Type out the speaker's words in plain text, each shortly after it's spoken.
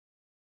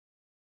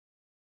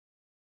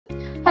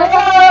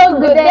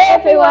Good day,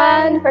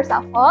 everyone! First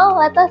of all,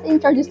 let us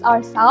introduce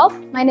ourselves.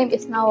 My name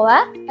is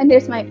Maula, and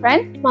here's my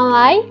friend,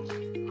 Malaai.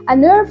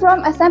 And we're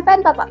from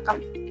SMP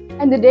Tatakam.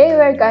 And today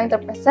we're going to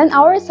present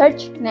our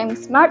research named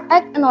Smart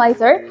Egg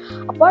Analyzer,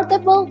 a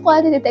portable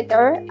quality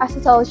detector as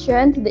a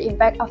solution to the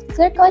impact of the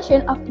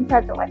circulation of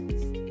infrared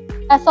lights.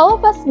 As all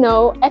of us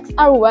know, eggs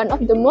are one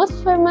of the most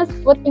famous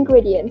food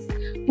ingredients.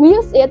 We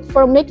use it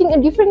for making a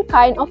different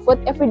kind of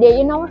food every day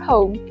in our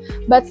home.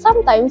 But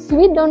sometimes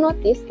we don't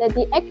notice that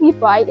the egg we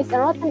buy is a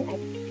rotten egg.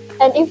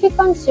 And if we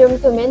consume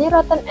too many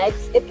rotten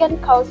eggs, it can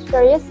cause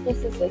various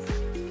diseases.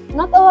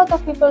 Not a lot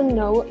of people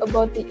know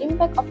about the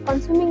impact of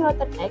consuming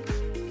rotten eggs.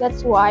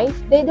 That's why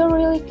they don't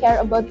really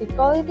care about the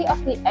quality of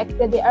the egg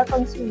that they are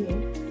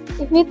consuming.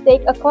 If we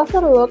take a closer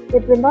look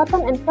between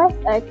rotten and fresh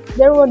eggs,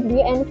 there won't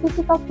be any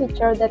physical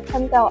feature that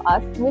can tell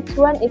us which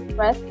one is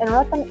fresh and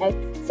rotten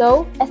eggs.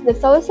 So, as the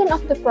solution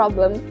of the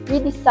problem, we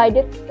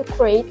decided to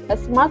create a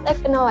Smart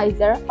Egg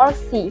Analyzer or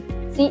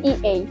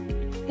CEA.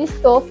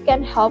 These tools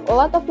can help a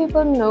lot of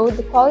people know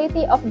the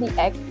quality of the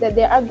egg that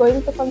they are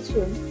going to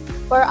consume.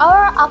 For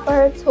our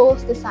upper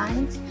tools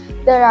designs,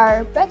 there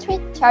are battery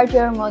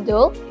charger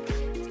module,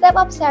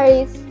 step-up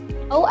series,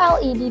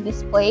 OLED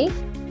display,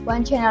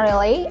 one-channel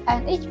relay,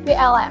 and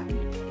HPLM.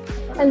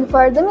 And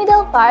for the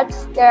middle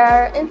parts, there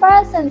are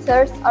infrared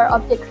sensors or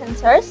object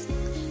sensors,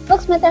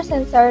 flux meter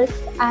sensors,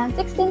 and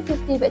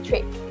 1650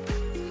 battery.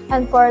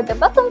 And for the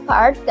bottom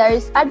part, there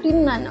is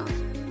Arduino Nano.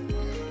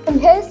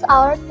 And here's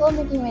our tool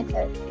making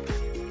method.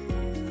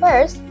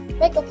 First,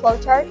 make a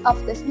flowchart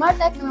of the Smart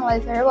Egg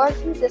Analyzer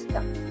working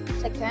system.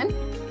 Second,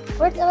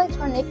 create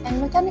electronic and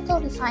mechanical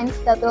designs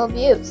that will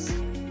be used.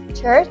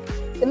 Third,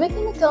 the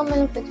mechanical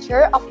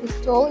manufacturer of this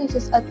tool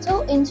uses a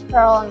 2-inch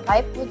porcelain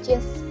pipe which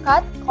is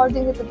cut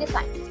according to the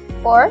design.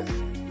 Fourth,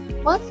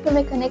 once the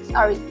mechanics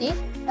are ready,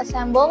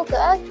 assemble the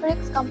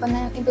electronics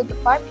component into the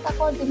parts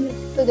according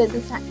to the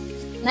design.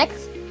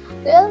 Next,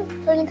 the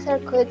electronic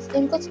circuits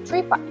includes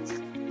 3 parts,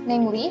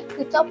 namely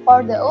the top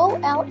for the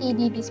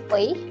OLED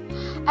display,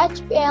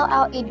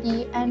 HPL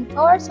LED, and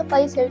power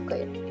supply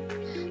circuit.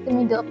 The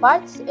middle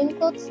parts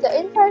includes the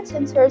infrared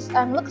sensors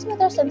and flux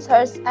meter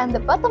sensors, and the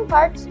bottom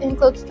parts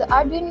includes the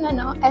Arduino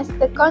Nano as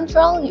the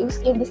control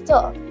used in this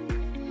tool.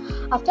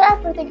 After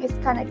everything is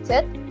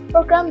connected,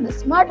 program the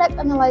Smart Egg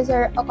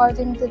Analyzer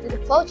according to the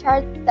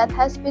flowchart that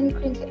has been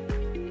created.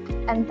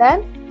 And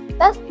then,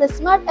 test the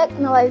Smart Egg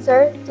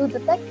Analyzer to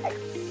detect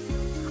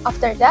eggs.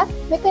 After that,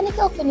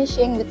 mechanical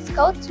finishing with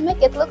coat to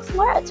make it look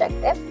more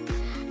attractive.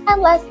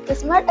 And last, the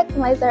Smart Egg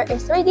Analyzer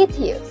is ready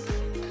to use.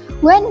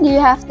 When do you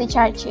have to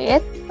charge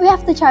it? We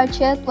have to charge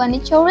it when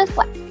it shows red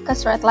light,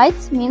 because red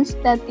lights means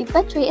that the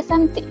battery is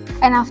empty.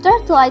 And after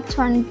the light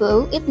turns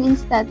blue, it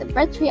means that the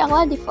battery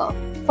already full.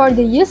 For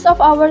the use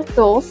of our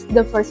tools,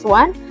 the first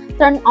one,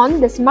 turn on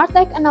the Smart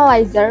Egg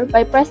Analyzer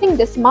by pressing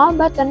the small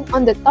button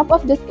on the top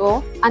of the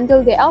tool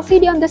until the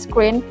LCD on the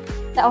screen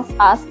tells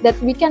us that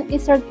we can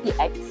insert the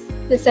eggs.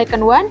 The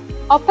second one,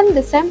 open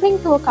the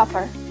sampling tool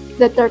cover.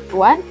 The third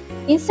one,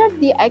 insert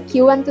the egg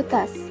you want to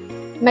test.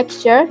 Make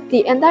sure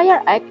the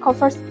entire egg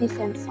covers the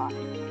sensor.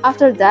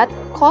 After that,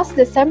 close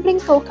the sampling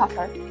tool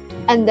cover.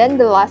 And then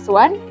the last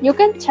one, you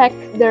can check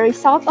the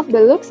result of the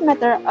lux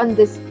meter on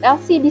this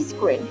LCD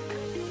screen.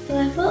 The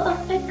level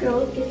of egg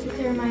growth is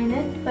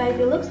determined by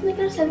the lux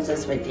meter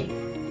sensor's reading.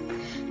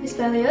 These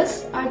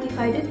values are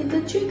divided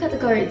into 3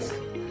 categories: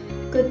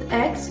 good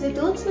eggs with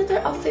a lux meter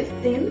of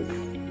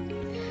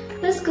 15,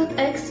 less good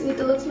eggs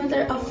with a lux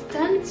meter of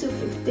 10 to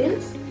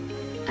 15,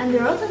 and the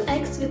rotten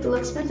eggs with a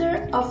lux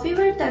meter of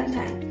fewer than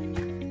 10.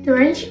 The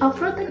range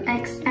of rotten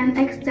eggs and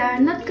eggs that are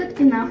not good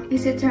enough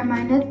is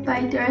determined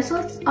by the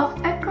results of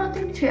egg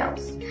rotting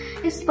trials,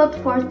 its spot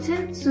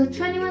 14 to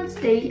 21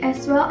 days,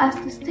 as well as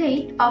the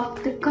state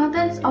of the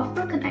contents of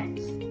broken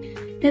eggs.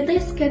 Data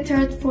is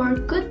gathered for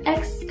good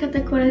eggs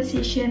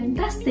categorization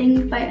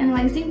testing by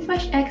analyzing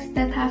fresh eggs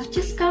that have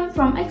just come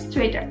from egg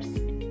traders.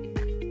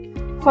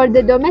 For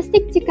the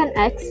domestic chicken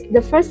eggs,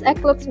 the first egg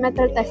lux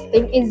meter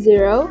testing is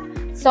 0,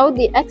 so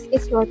the egg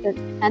is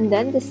rotten, and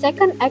then the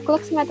second egg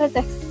lux meter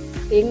testing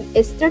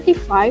is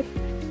 35,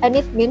 and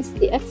it means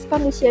the egg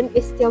condition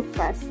is still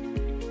fresh.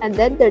 And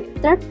then the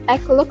third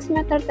egg lux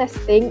meter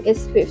testing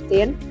is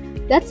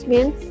 15, that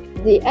means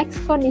the egg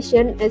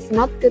condition is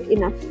not good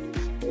enough.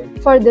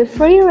 For the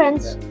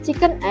free-range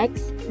chicken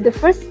eggs, the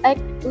first egg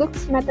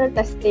lux meter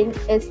testing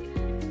is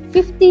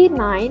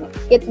 59,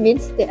 it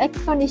means the egg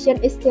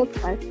condition is still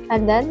fresh.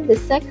 And then the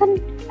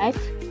second egg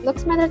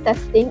lux meter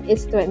testing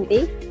is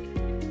 20,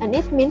 and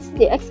it means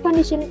the egg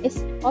condition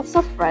is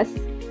also fresh.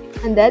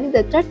 And then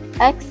the third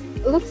egg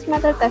lux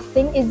meter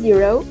testing is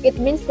 0, it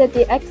means that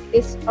the egg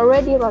is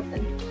already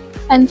rotten.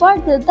 And for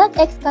the dead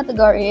eggs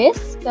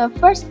categories, the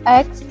first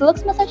egg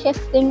lux meter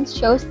testing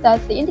shows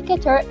that the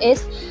indicator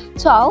is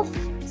 12,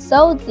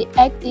 so the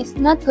egg is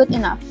not good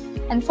enough.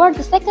 And for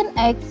the second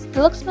egg,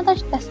 the lux meter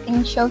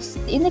testing shows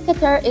the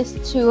indicator is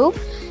 2,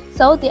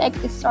 so the egg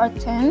is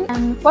rotten.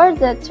 And for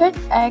the third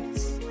egg,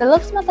 the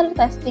lux meter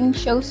testing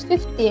shows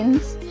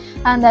 15,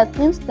 and that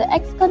means the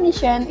egg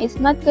condition is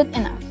not good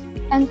enough.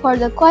 And for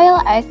the coil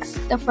X,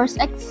 the first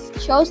X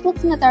shows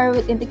lux meter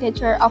with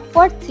indicator of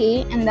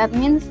 40, and that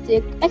means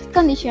the X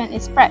condition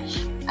is fresh.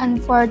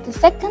 And for the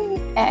second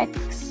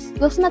X,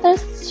 lux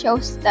meter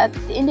shows that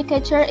the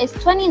indicator is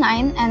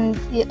 29 and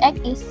the X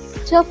is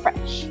still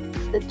fresh.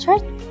 The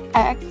third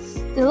X,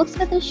 the lux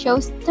meter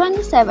shows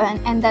 27,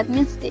 and that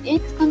means the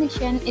X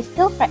condition is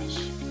still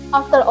fresh.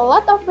 After a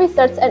lot of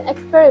research and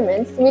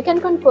experiments, we can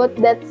conclude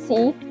that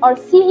C or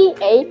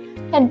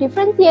CEA can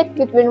differentiate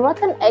between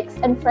rotten X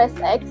and fresh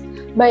X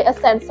by a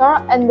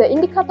sensor and the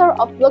indicator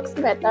of lux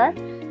meter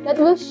that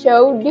will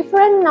show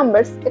different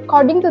numbers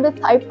according to the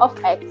type of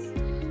X.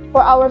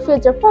 For our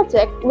future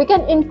project, we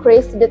can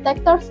increase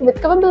detectors with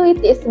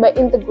capabilities by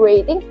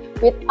integrating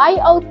with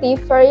IoT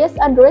various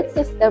Android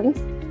systems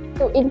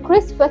to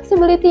increase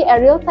flexibility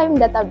and real-time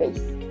database.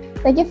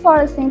 Thank you for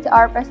listening to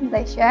our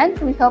presentation.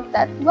 We hope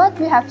that what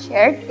we have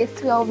shared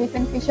will be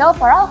beneficial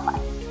for all of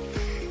us.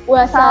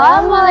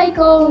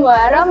 Wassalamualaikum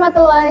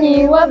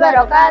warahmatullahi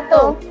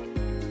wabarakatuh.